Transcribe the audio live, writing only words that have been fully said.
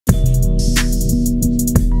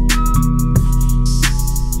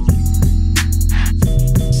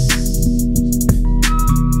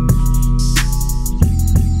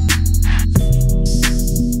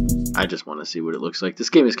just want to see what it looks like.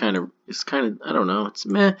 This game is kind of, I don't know, it's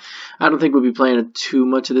meh. I don't think we'll be playing too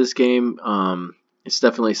much of this game. It's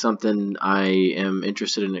definitely something I am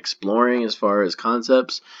interested in exploring as far as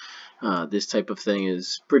concepts. This type of thing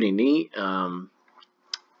is pretty neat.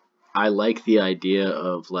 I like the idea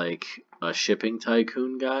of like a shipping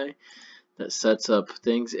tycoon guy that sets up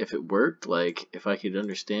things. If it worked, like if I could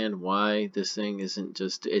understand why this thing isn't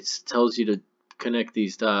just, it tells you to connect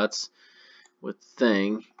these dots with the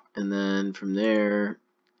thing, and then from there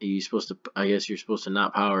you're supposed to, I guess you're supposed to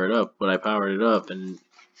not power it up, but I powered it up and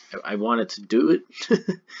I wanted to do it.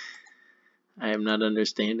 I am not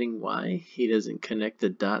understanding why he doesn't connect the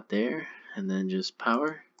dot there and then just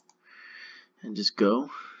power and just go.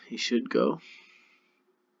 He should go.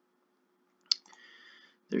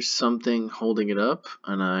 There's something holding it up,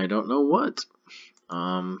 and I don't know what.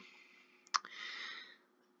 I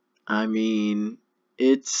mean,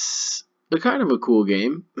 it's a kind of a cool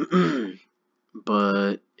game,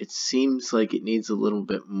 but it seems like it needs a little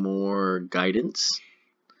bit more guidance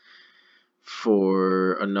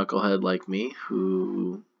for a knucklehead like me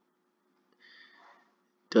who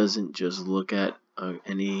doesn't just look at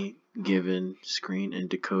any given screen and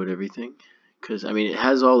decode everything. Because, I mean, it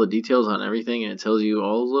has all the details on everything, and it tells you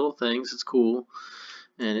all the little things. It's cool.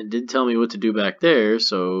 And it did tell me what to do back there,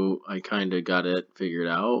 so I kind of got it figured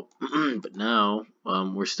out. But now,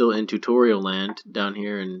 we're still in tutorial land down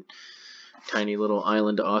here in tiny little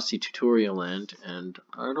island Aussie tutorial land, and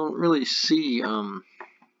I don't really see the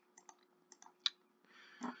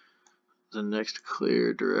next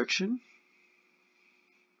clear direction.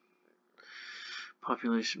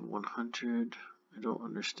 Population 100. I don't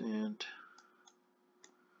understand.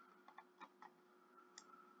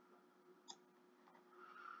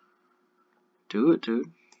 Do it, dude.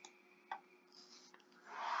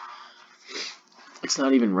 It's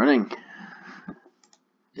not even running.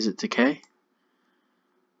 Is it to K?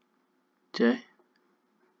 J?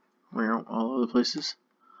 Where are all other places?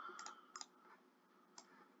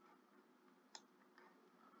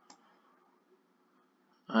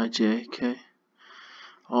 I, J, K.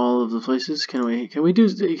 All of the places. Can I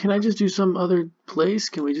just do some other place?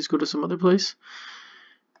 Can we just go to some other place?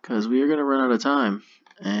 Because we are going to run out of time.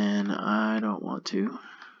 And I don't want to.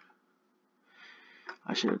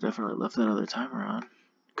 I should have definitely left that other timer on,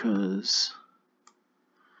 because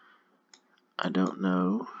I don't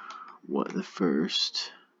know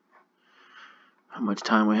how much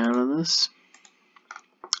time we have on this.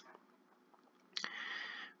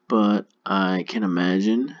 But I can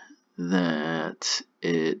imagine that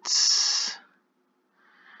it's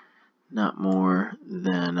not more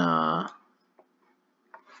than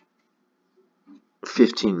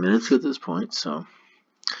 15 minutes at this point, so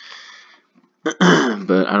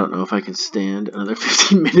but I don't know if I can stand another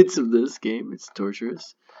 15 minutes of this game. It's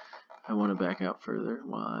torturous. I want to back out further.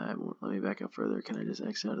 Why won't let me back out further? Can I just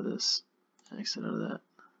exit out of this? Exit out of that.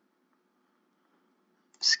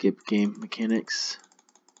 Skip game mechanics.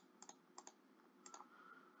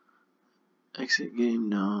 Exit game,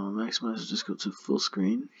 no. Maximize, just go to full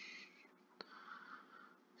screen.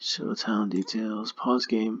 Show town details. Pause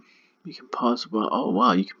game. You can pause while, oh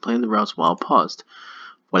wow, you can plan the routes while paused.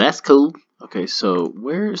 Well, that's cool. Okay, so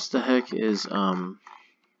where's the heck is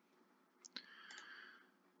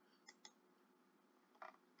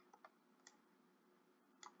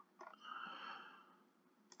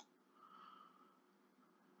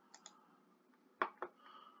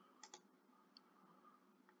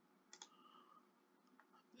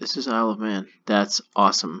this is Isle of Man. That's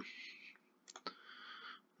awesome.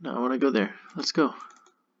 Now I want to go there. Let's go.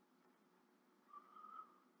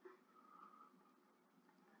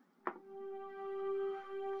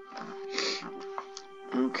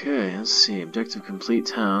 Okay, let's see. Objective complete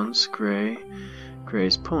towns.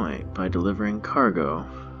 Gray's Point by delivering cargo.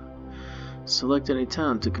 Select any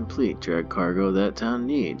town to complete. Drag cargo that town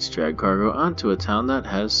needs. Drag cargo onto a town that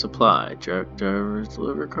has supply. Drag drivers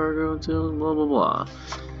deliver cargo to blah blah blah.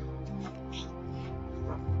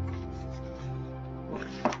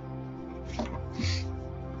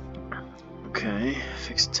 Okay,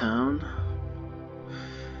 fixed town.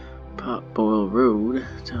 Pot Boil Road.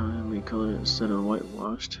 Town we color instead of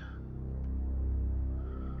whitewashed.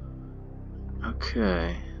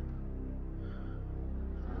 Okay.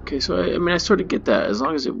 Okay, so I mean I sort of get that as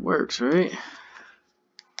long as it works, right?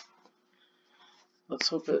 Let's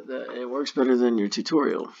hope that it works better than your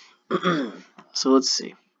tutorial. So let's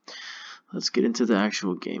see. Let's get into the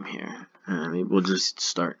actual game here. Maybe we'll just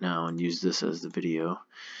start now and use this as the video.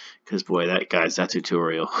 Because boy, that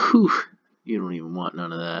tutorial, whew, you don't even want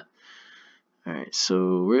none of that. Alright,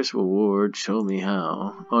 so where's reward? Show me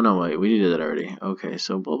how. Oh no, wait, we did that already. Okay,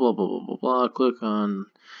 so blah blah blah blah blah blah. Click on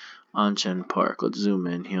Onchen Park. Let's zoom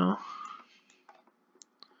in here.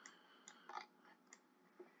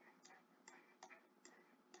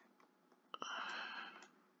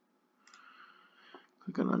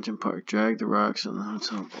 Click on Onchen Park. Drag the rocks in the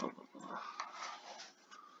hotel. Blah blah blah.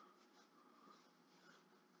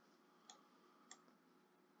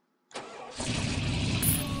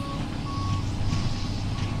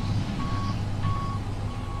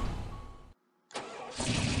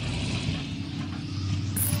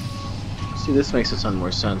 See, this makes a ton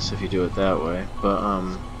more sense if you do it that way, but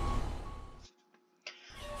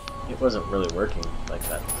it wasn't really working like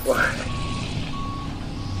that before.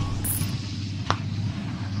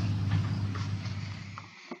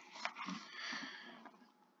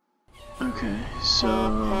 Okay, so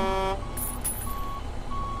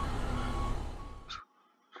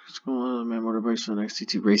let's go on my motorbikes for the next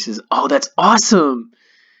T2 races. Oh, that's awesome!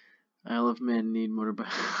 I love men need motorbike.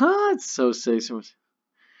 It's so sick. So much.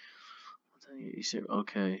 You say,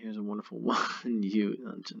 okay, here's a wonderful one. You,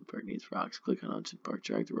 Onchen Park needs rocks. Click on Onchen Park.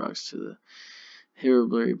 Drag the rocks to the here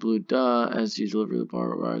blurry blue dot. As you deliver the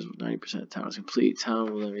bar rise with 90% of town is complete.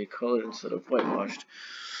 Town will then be colored instead of whitewashed.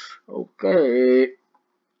 Okay.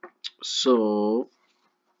 So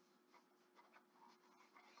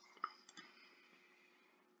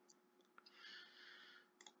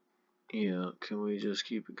yeah, can we just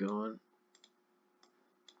keep it going?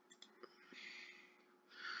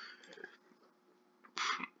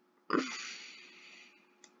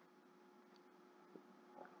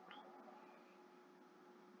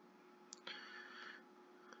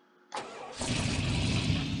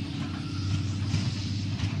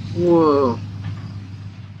 Whoa.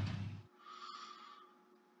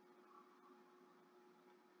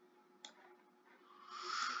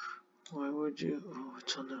 Why would you? Oh,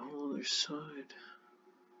 it's on the whole other side.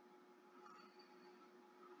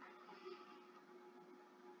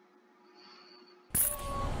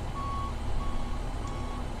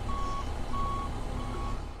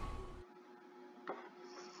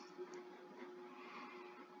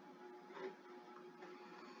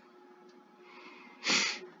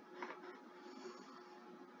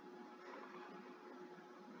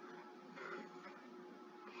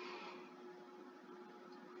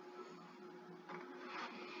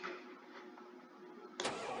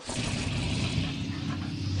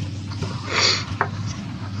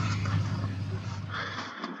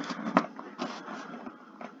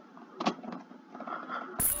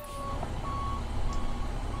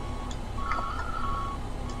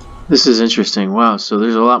 This is interesting. Wow, so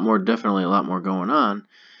there's a lot more, definitely a lot more going on.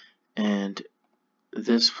 And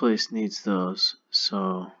this place needs those,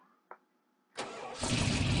 so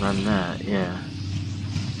run that, yeah.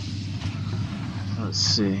 Let's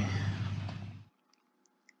see.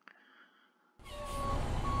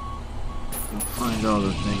 We'll find all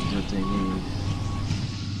the things that they need.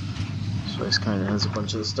 This place kind of has a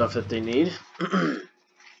bunch of the stuff that they need.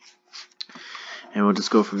 And we'll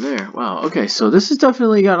just go from there. Wow, okay, so this has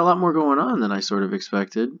definitely got a lot more going on than I sort of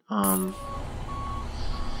expected.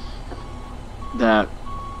 That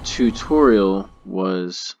tutorial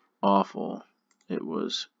was awful. It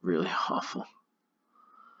was really awful.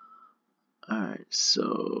 Alright,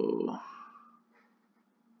 so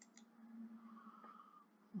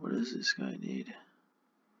what does this guy need?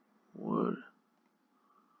 Wood.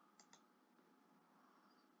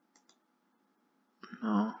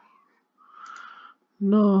 No.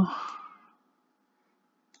 No.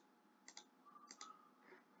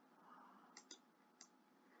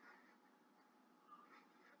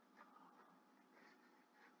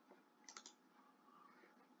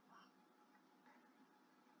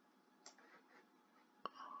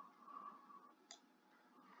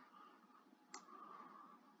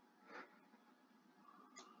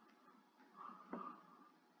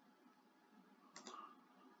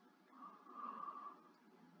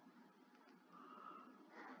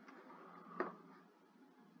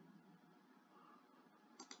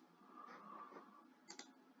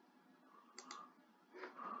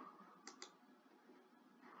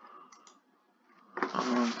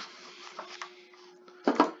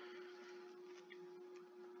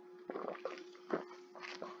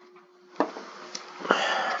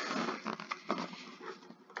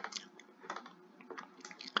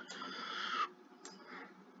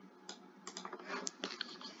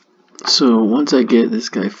 So once I get this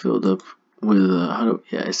guy filled up with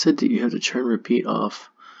yeah, I said that you have to turn repeat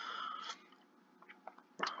off.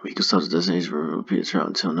 We can stop the destination for repeat route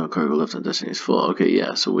until no cargo left on destination is full. Okay,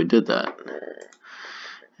 yeah, so we did that.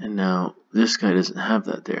 And now this guy doesn't have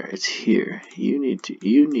that there. It's here. You need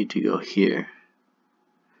to go here.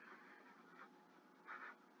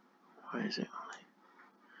 Why is it only?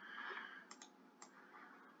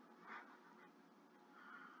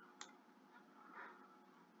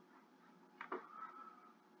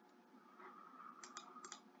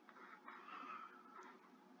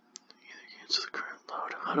 Either cancel the current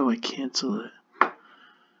load. How do I cancel it?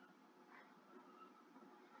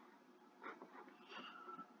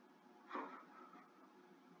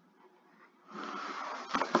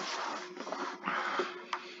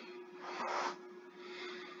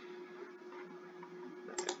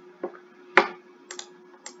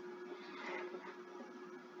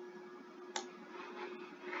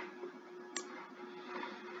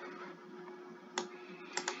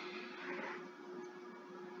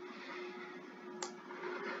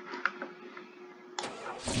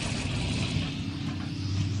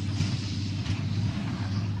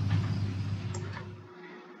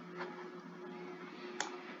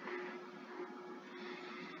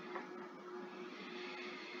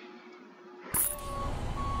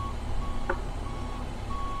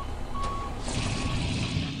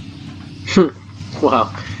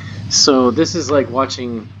 Wow. So this is like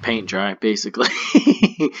watching paint dry, basically.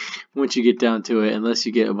 Once you get down to it, unless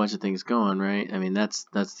you get a bunch of things going, right? I mean, that's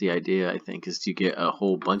the idea, I think, is you get a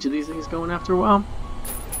whole bunch of these things going after a while.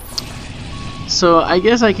 So I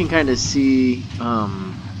guess I can kind of see,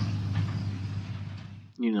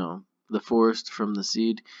 you know, the forest from the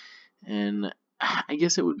seed, and I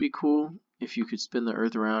guess it would be cool if you could spin the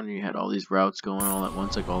earth around and you had all these routes going all at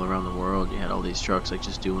once, like all around the world. You had all these trucks like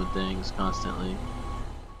just doing things constantly.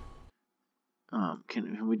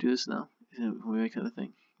 Can we do this now? Can we make another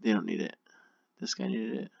thing? They don't need it. This guy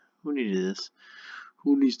needed it. Who needed this?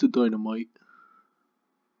 Who needs the dynamite?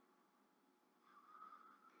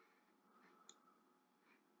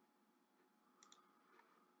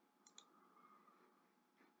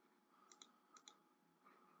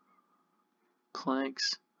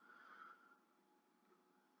 Planks.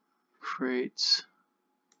 Crates.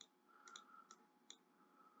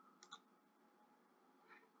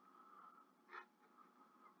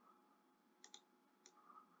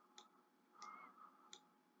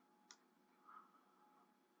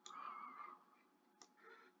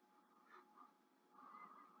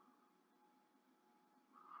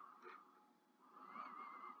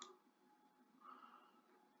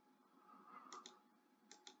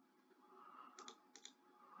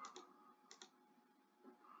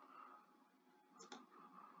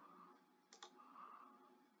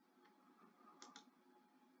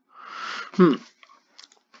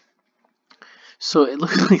 So it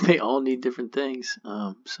looks like they all need different things.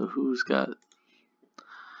 So who's got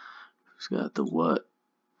the what?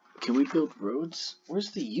 Can we build roads?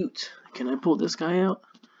 Where's the ute? Can I pull this guy out?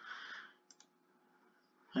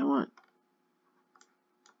 I want.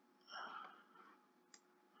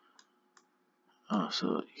 Oh,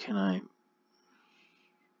 so can I?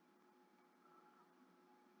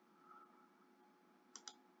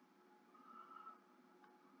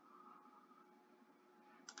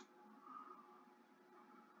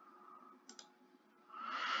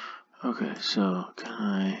 Okay, so can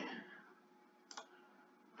I?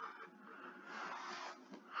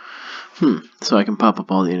 So I can pop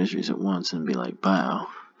up all the industries at once and be like, wow.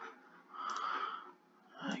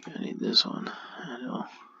 I need this one. I know.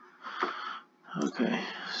 Okay,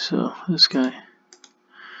 so this guy,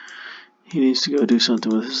 he needs to go do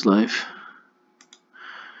something with his life.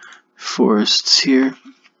 Forests here.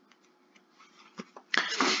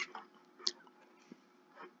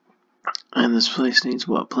 And this place needs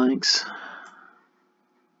what planks?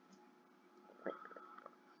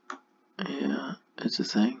 Yeah, it's a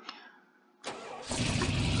thing.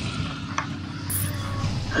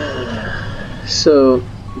 So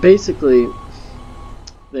basically,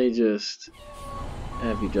 they just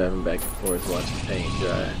have you driving back and forth watching paint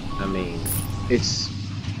dry. I mean, it's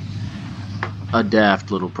a daft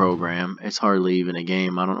little program. It's hardly even a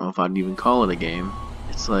game. I don't know if I'd even call it a game.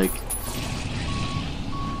 It's like,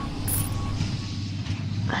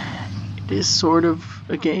 it is sort of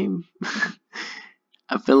a game.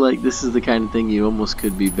 I feel like this is the kind of thing you almost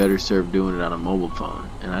could be better served doing it on a mobile phone.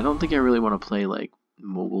 And I don't think I really want to play like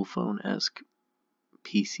mobile phone-esque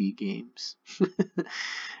PC games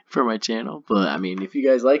for my channel. But I mean, if you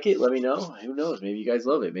guys like it, let me know. Who knows? Maybe you guys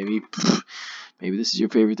love it. Maybe this is your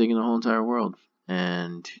favorite thing in the whole entire world.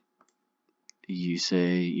 And you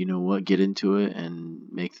say, you know what, get into it and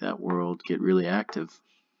make that world get really active.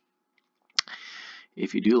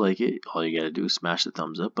 If you do like it, all you gotta do is smash the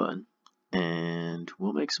thumbs up button, and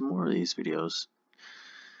we'll make some more of these videos,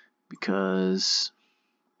 because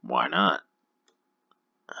Why not?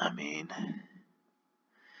 I mean,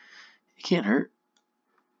 it can't hurt.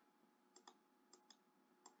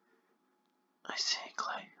 I see,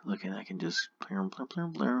 Clay. Look, and I can just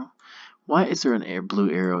blur. Why is there an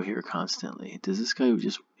blue arrow here constantly? Does this guy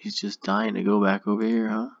he's just dying to go back over here,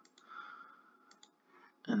 huh?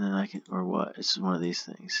 And then I can, or what? It's one of these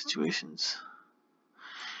things, situations.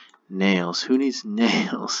 Nails. Who needs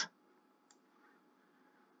nails?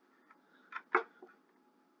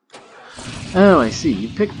 Oh, I see. You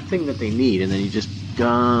pick the thing that they need, and then you just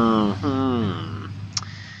go.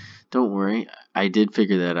 Don't worry. I did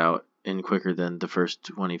figure that out in quicker than the first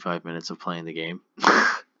 25 minutes of playing the game.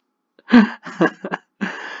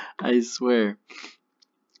 I swear.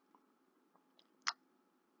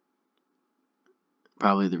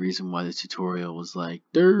 Probably the reason why the tutorial was like,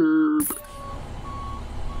 derp.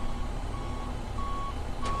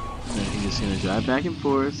 And then he's just gonna drive back and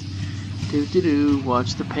forth.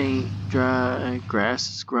 Watch the paint dry. Grass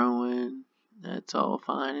is growing. That's all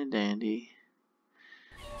fine and dandy.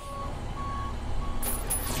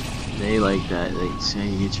 They like that. They say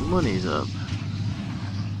you get your monies up.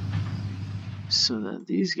 So that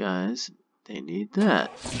these guys, they need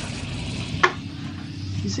that.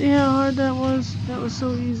 You see how hard that was? That was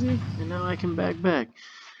so easy. And now I can back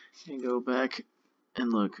and go back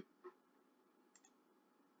and look.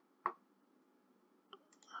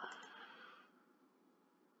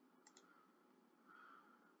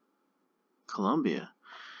 Columbia.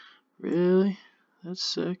 Really? That's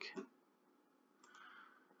sick.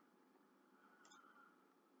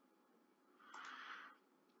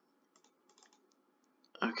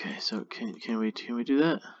 Okay, so can we do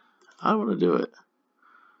that? I want to do it.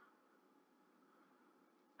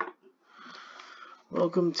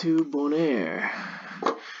 Welcome to Bonaire.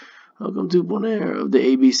 Welcome to Bonaire of the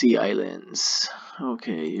ABC Islands.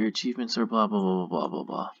 Okay, your achievements are blah blah blah blah blah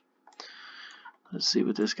blah. Let's see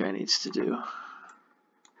what this guy needs to do.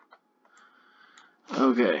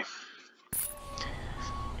 Okay.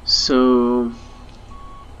 So,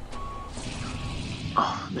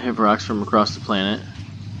 oh, they have rocks from across the planet.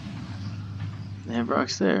 They have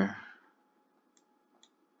rocks there.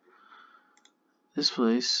 This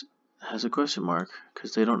place has a question mark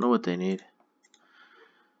because they don't know what they need.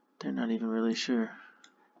 They're not even really sure.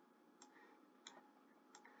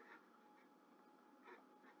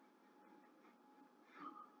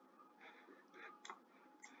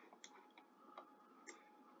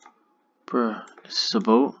 Bruh, is this a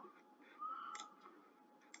boat?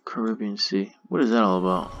 Caribbean Sea. What is that all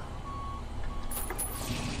about?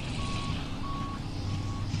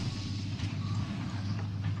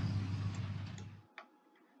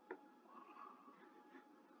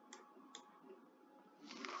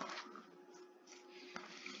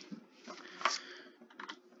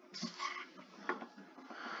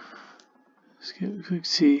 Skip, quick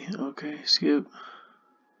C. Okay, skip.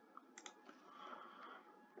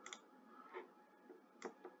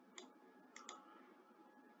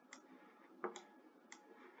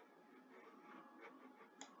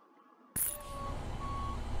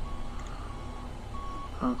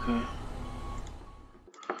 Okay.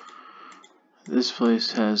 This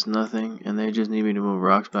place has nothing, and they just need me to move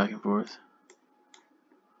rocks back and forth.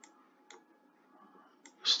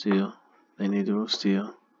 Steel. They need to move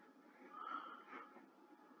steel.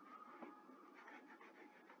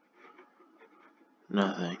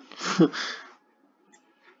 Nothing.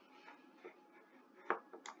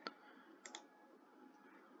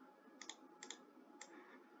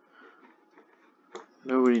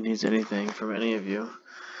 Nobody needs anything from any of you.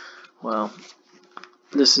 Well,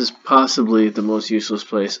 this is possibly the most useless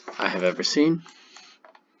place I have ever seen.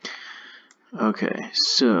 Okay,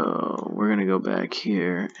 so we're going to go back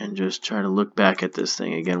here and just try to look back at this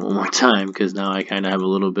thing again one more time, because now I kind of have a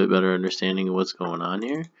little bit better understanding of what's going on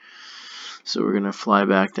here. So we're going to fly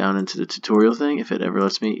back down into the tutorial thing, if it ever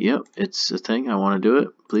lets me. Yep, it's a thing. I want to do it.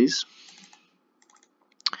 Please.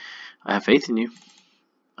 I have faith in you.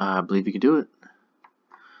 I believe you can do it.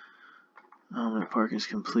 My park is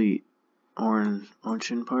complete.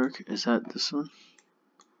 Ocean Park. Is that this one?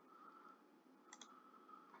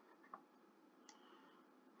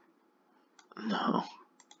 No.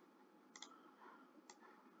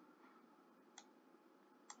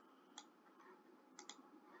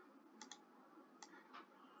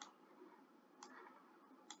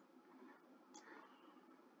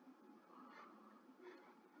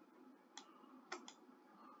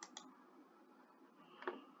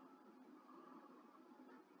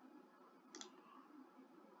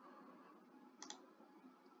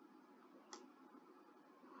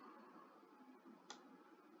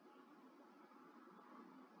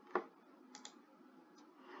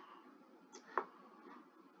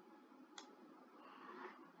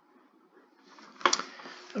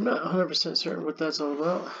 I'm not 100% certain what that's all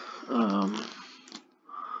about.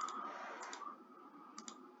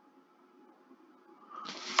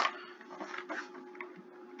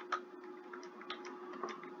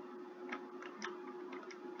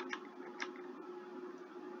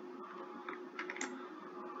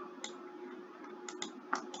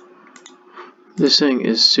 This thing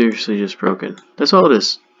is seriously just broken. That's all it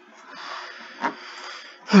is.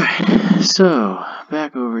 Alright, so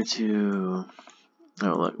back over to...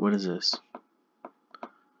 Oh, look, what is this?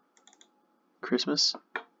 Christmas?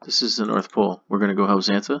 This is the North Pole. We're gonna go help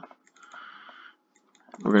Santa?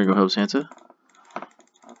 We're gonna go help Santa?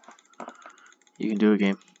 You can do it,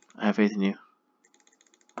 game. I have faith in you.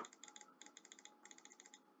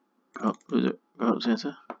 Go help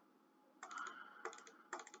Santa.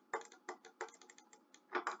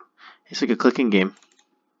 It's like a clicking game.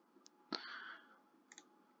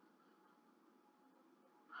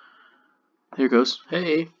 Here it goes.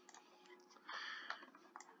 Hey!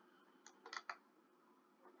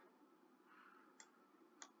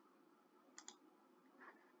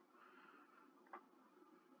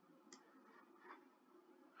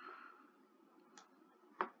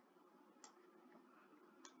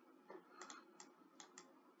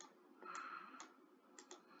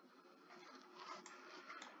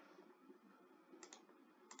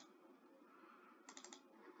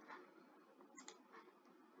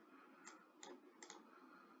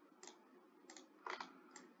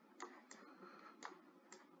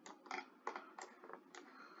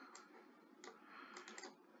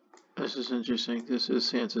 This is interesting. This is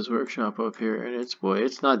Santa's workshop up here, and it's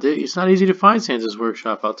not easy to find Santa's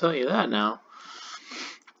workshop. I'll tell you that now.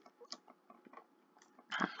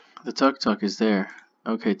 The Tuk Tuk is there.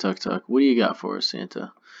 Okay, Tuk Tuk, what do you got for us,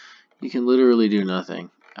 Santa? You can literally do nothing.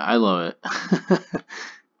 I love it.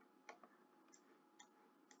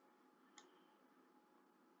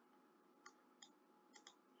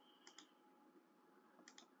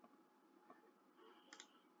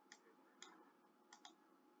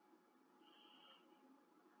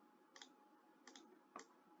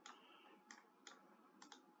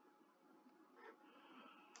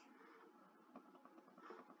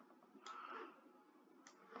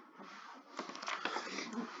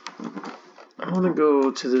 I want to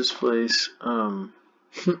go to this place.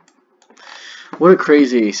 What a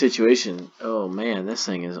crazy situation. Oh man, this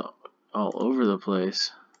thing is all over the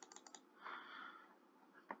place.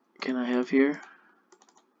 Can I have here?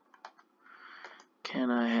 Can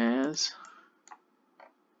I has?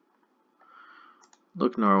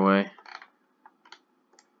 Look Norway.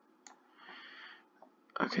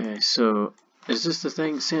 Okay, so is this the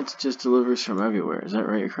thing? Santa just delivers from everywhere. Is that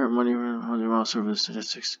right? Your current money around 100 miles service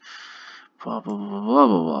statistics. Blah blah blah blah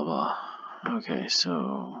blah blah blah. Okay,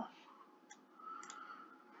 so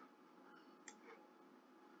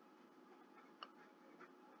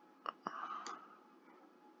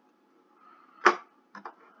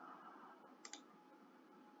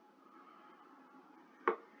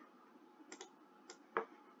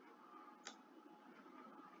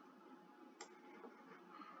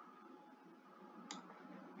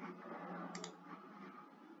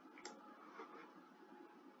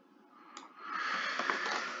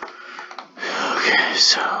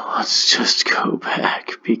so let's just go back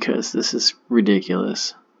because this is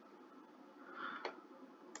ridiculous.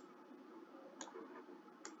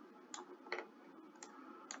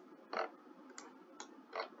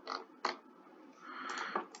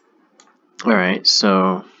 Alright,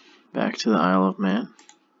 so back to the Isle of Man.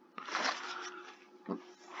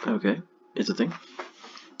 Okay, it's a thing.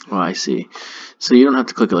 Well, I see. So you don't have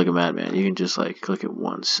to click it like a madman. You can just like click it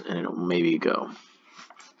once and it'll maybe go.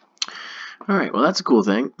 Alright, well that's a cool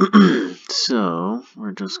thing. So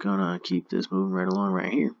we're just gonna keep this moving right along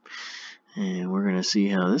right here. And we're gonna see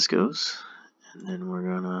how this goes. And then we're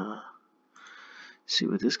gonna see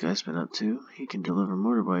what this guy's been up to. He can deliver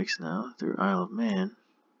motorbikes now through Isle of Man.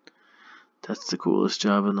 That's the coolest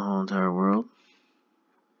job in the whole entire world.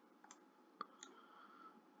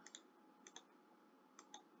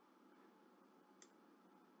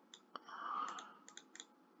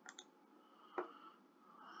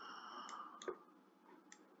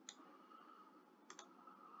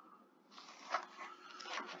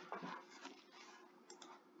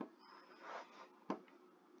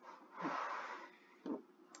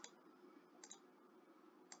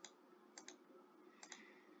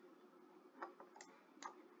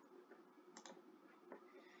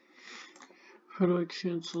 How do I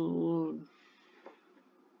cancel the load?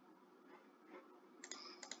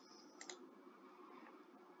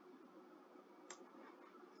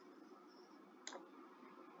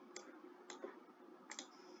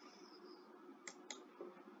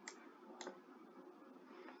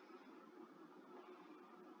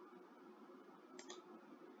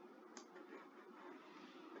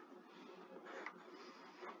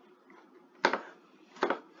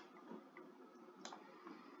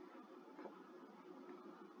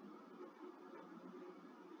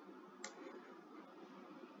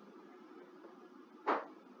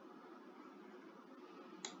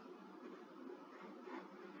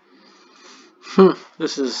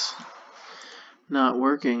 This is not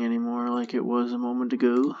working anymore like it was a moment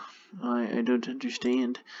ago. I don't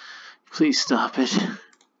understand. Please stop it.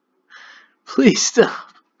 Please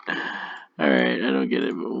stop. Alright, I don't get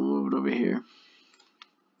it, but we'll move it over here.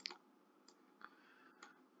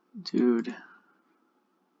 Dude.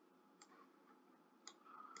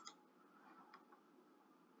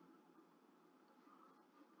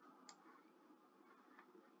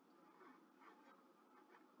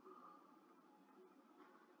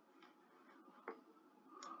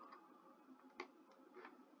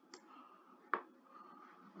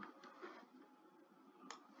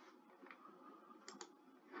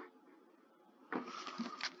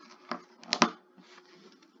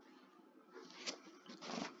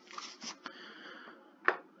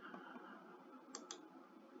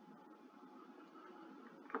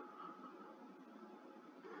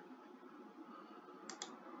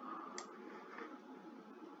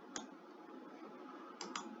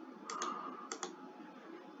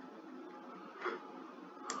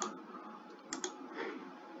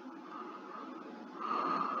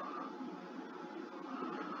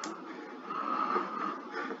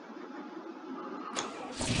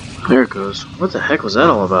 There it goes. What the heck was that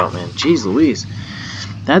all about, man? Jeez Louise.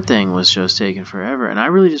 That thing was just taking forever, and I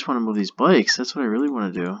really just want to move these bikes. That's what I really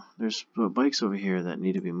want to do. There's bikes over here that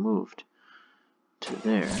need to be moved to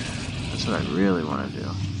there. That's what I really want to do.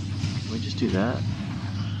 Can we just do that?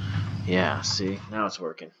 Yeah, see? Now it's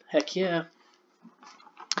working. Heck yeah.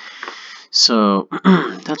 So,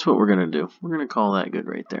 that's what we're going to do. We're going to call that good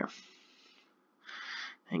right there.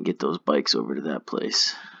 And get those bikes over to that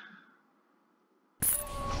place.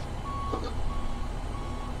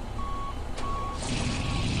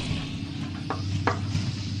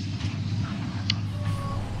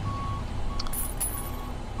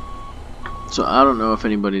 So I don't know if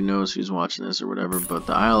anybody knows who's watching this or whatever, but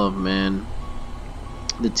the Isle of Man,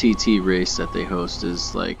 the TT race that they host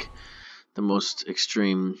is like the most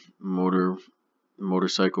extreme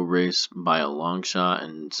motorcycle race by a long shot,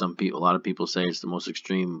 and a lot of people say it's the most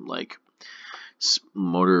extreme like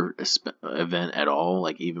motor event at all,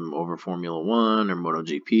 like even over Formula 1 or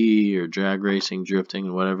MotoGP or drag racing, drifting,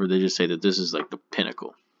 and whatever. They just say that this is like the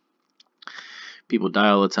pinnacle. People die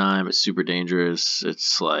all the time. It's super dangerous.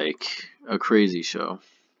 It's like a crazy show.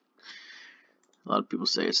 A lot of people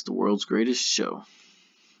say it's the world's greatest show,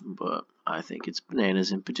 but I think it's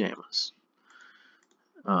bananas in pajamas.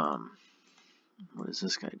 What is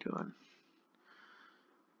this guy doing?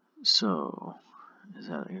 So, is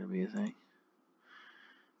that going to be a thing?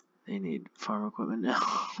 They need farm equipment now.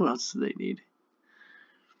 What else do they need?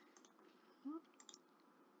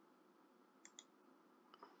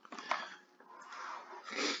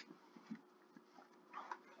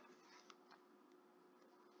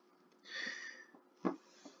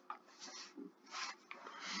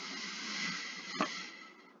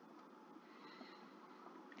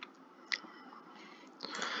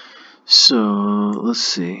 So, let's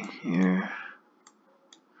see here.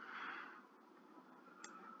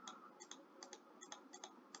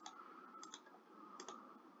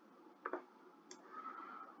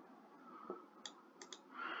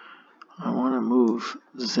 I want to move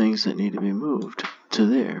the things that need to be moved to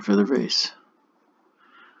there for the race.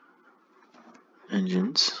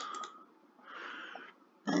 Engines.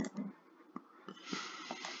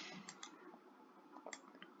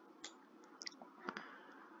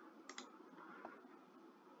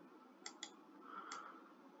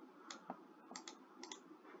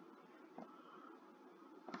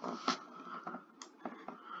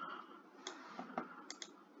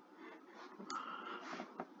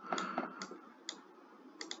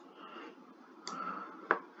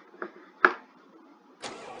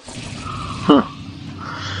 Huh.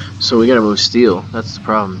 So we gotta move steel. That's the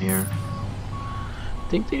problem here. I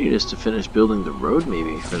think they need us to finish building the road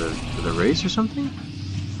maybe for the race or something.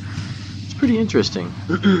 It's pretty interesting.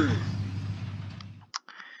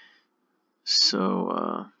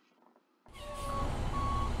 So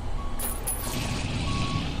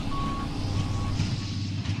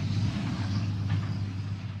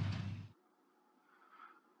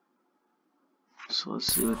so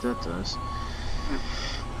let's see what that does.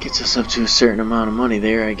 Gets us up to a certain amount of money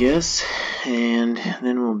there, I guess, and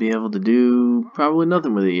then we'll be able to do probably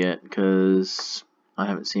nothing with it yet because I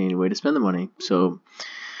haven't seen any way to spend the money. So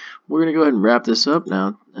we're gonna go ahead and wrap this up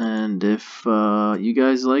now, and if you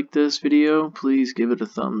guys like this video, please give it a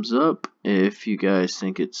thumbs up. If you guys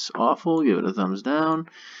think it's awful, give it a thumbs down.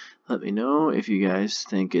 Let me know if you guys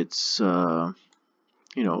think it's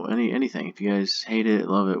you know, anything. If you guys hate it,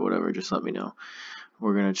 love it, whatever, just let me know.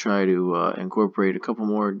 we're gonna try to incorporate a couple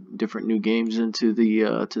more different new games into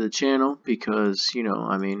the to the channel, because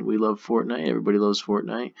I mean, we love Fortnite. Everybody loves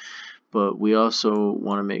Fortnite, but we also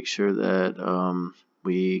want to make sure that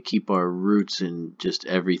we keep our roots in just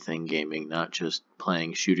everything gaming, not just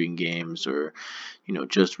playing shooting games or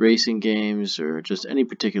just racing games or just any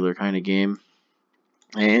particular kind of game.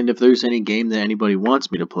 And if there's any game that anybody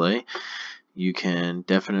wants me to play, you can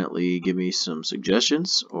definitely give me some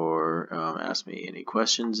suggestions or ask me any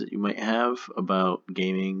questions that you might have about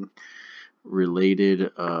gaming related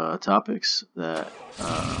topics that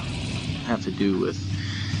have to do with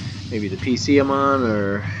maybe the PC I'm on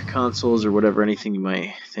or consoles or whatever, anything you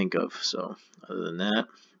might think of. So other than that,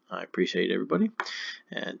 I appreciate everybody,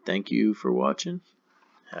 and thank you for watching.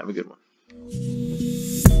 Have a good one.